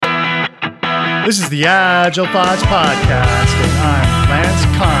This is the Agile Thoughts Podcast, and I'm Lance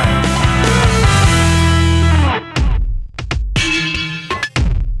Kine.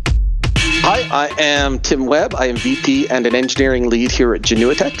 Hi, I am Tim Webb. I am VP and an engineering lead here at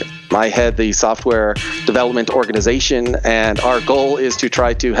Genuitech. I head the software development organization, and our goal is to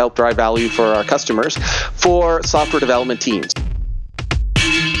try to help drive value for our customers for software development teams.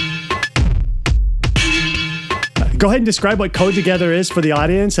 Go ahead and describe what Code Together is for the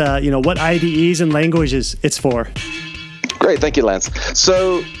audience, what IDEs and languages it's for. Great, thank you, Lance.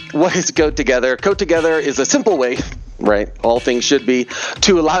 So what is Code Together? Code Together is a simple way, right? All things should be,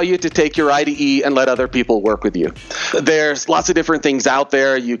 to allow you to take your IDE and let other people work with you. There's lots of different things out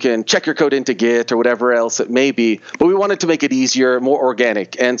there. You can check your code into Git or whatever else it may be, but we wanted to make it easier, more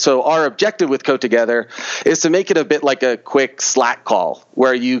organic. And so our objective with Code Together is to make it a bit like a quick Slack call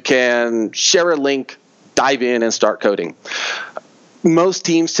where you can share a link, dive in, and start coding. Most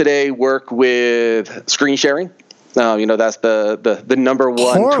teams today work with screen sharing. That's the number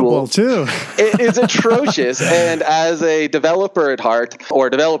one Horrible tool. too. It is atrocious. And as a developer at heart, or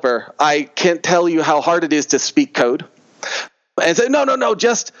developer, I can't tell you how hard it is to speak code. And say, no,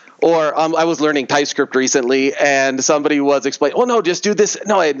 I was learning TypeScript recently, and somebody was explaining, just do this.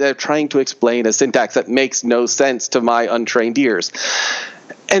 No, they're trying to explain a syntax that makes no sense to my untrained ears.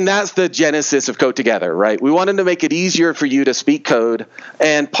 And that's the genesis of Code Together, right? We wanted to make it easier for you to speak code,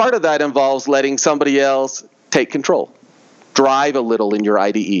 and part of that involves letting somebody else take control, drive a little in your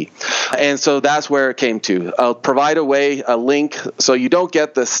IDE. And so that's where it came to. I'll provide a link, so you don't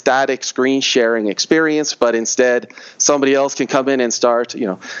get the static screen sharing experience, but instead somebody else can come in and start,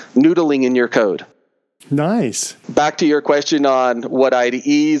 noodling in your code. Nice. Back to your question on what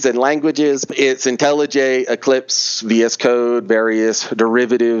IDEs and languages, it's IntelliJ, Eclipse, VS Code, various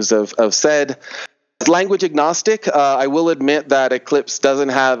derivatives of SED. Language agnostic. I will admit that Eclipse doesn't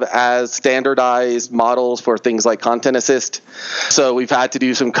have as standardized models for things like Content Assist. So we've had to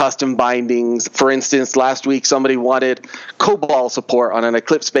do some custom bindings. For instance, last week somebody wanted COBOL support on an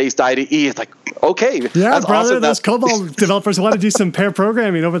Eclipse-based IDE. It's like, okay, yeah, that's brother, awesome. those COBOL developers want to do some pair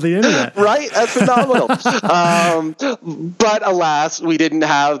programming over the internet. Right? That's phenomenal. But alas, we didn't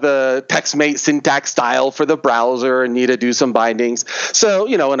have the TextMate syntax style for the browser and need to do some bindings. So,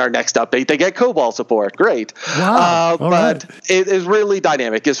 in our next update, they get COBOL support. Great. Wow. But it is really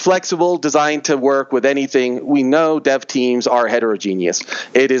dynamic. It's flexible, designed to work with anything. We know dev teams are heterogeneous.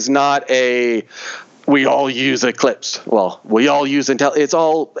 It is not we all use Eclipse. Well, we all use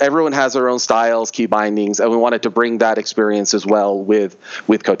Intel. Everyone has their own styles, key bindings, and we wanted to bring that experience as well with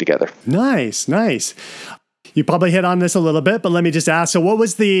Code Together. Nice. You probably hit on this a little bit, but let me just ask. So what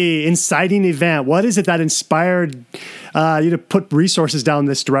was the inciting event? What is it that inspired you to put resources down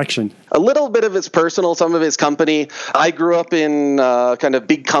this direction? A little bit of it's personal, some of it's company. I grew up in kind of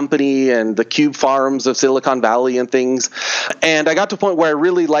big company and the cube farms of Silicon Valley and things. And I got to a point where I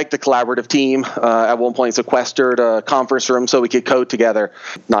really liked the collaborative team. At one point, sequestered a conference room so we could code together,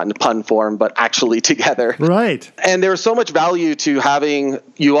 not in a pun form, but actually together. Right. And there was so much value to having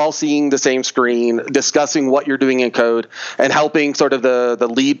you all seeing the same screen, discussing what you're doing in code, and helping sort of the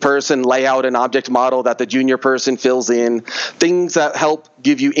lead person lay out an object model that the junior person fills in, things that help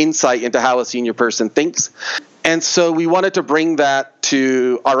give you insight into how a senior person thinks. And so we wanted to bring that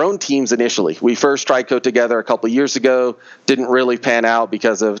to our own teams initially. We first tried Code Together a couple of years ago, didn't really pan out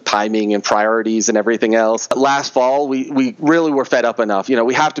because of timing and priorities and everything else. Last fall, we really were fed up enough.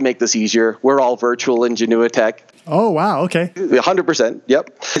 We have to make this easier. We're all virtual in Genuitech. Oh, wow. Okay. 100%.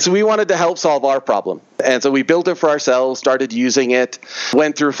 Yep. So we wanted to help solve our problem. And so we built it for ourselves, started using it,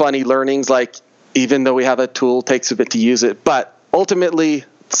 went through funny learnings, like even though we have a tool, it takes a bit to use it. But ultimately,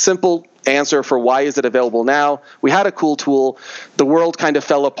 simple answer for why is it available now. We had a cool tool. The world kind of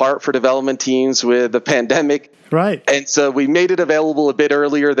fell apart for development teams with the pandemic. Right. And so we made it available a bit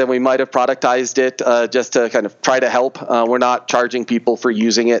earlier than we might have productized it, just to kind of try to help. We're not charging people for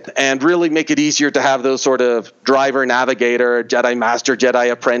using it, and really make it easier to have those sort of driver, navigator, Jedi Master,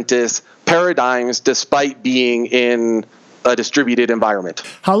 Jedi Apprentice paradigms, despite being in a distributed environment.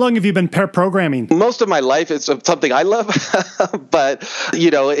 How long have you been pair programming? Most of my life. It's something I love, but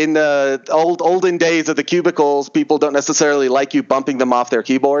in the olden days of the cubicles, people don't necessarily like you bumping them off their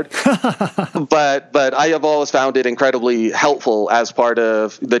keyboard. but I have always found it incredibly helpful as part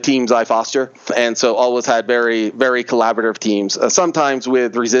of the teams I foster, and so always had very, very collaborative teams. Sometimes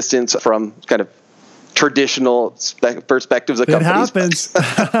with resistance from kind of traditional perspectives of companies. It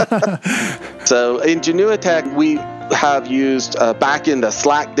happens. So in Genuitech, we have used back in the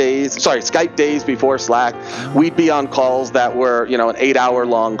Skype days before Slack, we'd be on calls that were, an 8-hour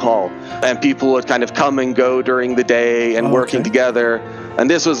long call, and people would kind of come and go during the day and working together. And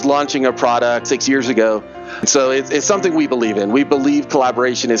this was launching a product 6 years ago. So it's something we believe in. We believe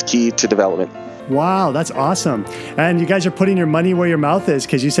collaboration is key to development. Wow, that's awesome. And you guys are putting your money where your mouth is,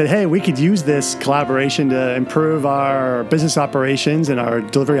 because you said, hey, we could use this collaboration to improve our business operations and our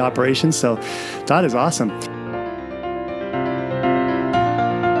delivery operations. So that is awesome.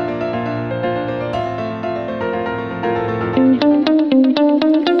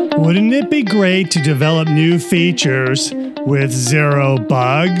 Wouldn't it be great to develop new features with 0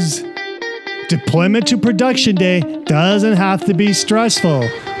 bugs? Deployment to production day doesn't have to be stressful.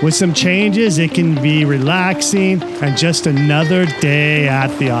 With some changes, it can be relaxing and just another day at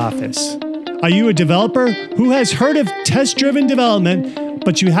the office. Are you a developer who has heard of test-driven development,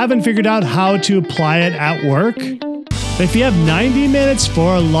 but you haven't figured out how to apply it at work? If you have 90 minutes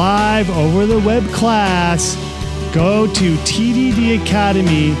for a live over-the-web class, go to TDD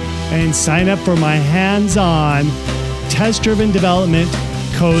Academy and sign up for my hands-on test-driven development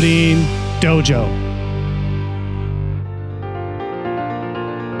coding dojo.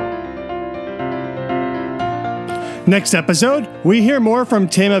 Next episode, we hear more from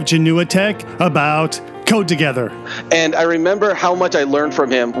Tim of Genuitech about Code Together. And I remember how much I learned from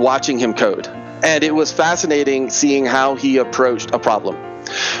him watching him code. And it was fascinating seeing how he approached a problem.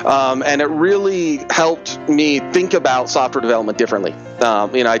 And it really helped me think about software development differently.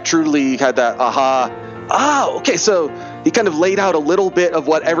 I truly had that okay, so he kind of laid out a little bit of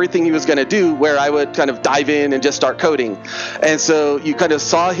what everything he was going to do, where I would kind of dive in and just start coding. And so you kind of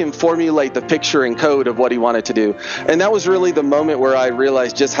saw him formulate the picture in code of what he wanted to do. And that was really the moment where I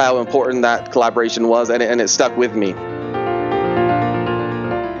realized just how important that collaboration was, and it stuck with me.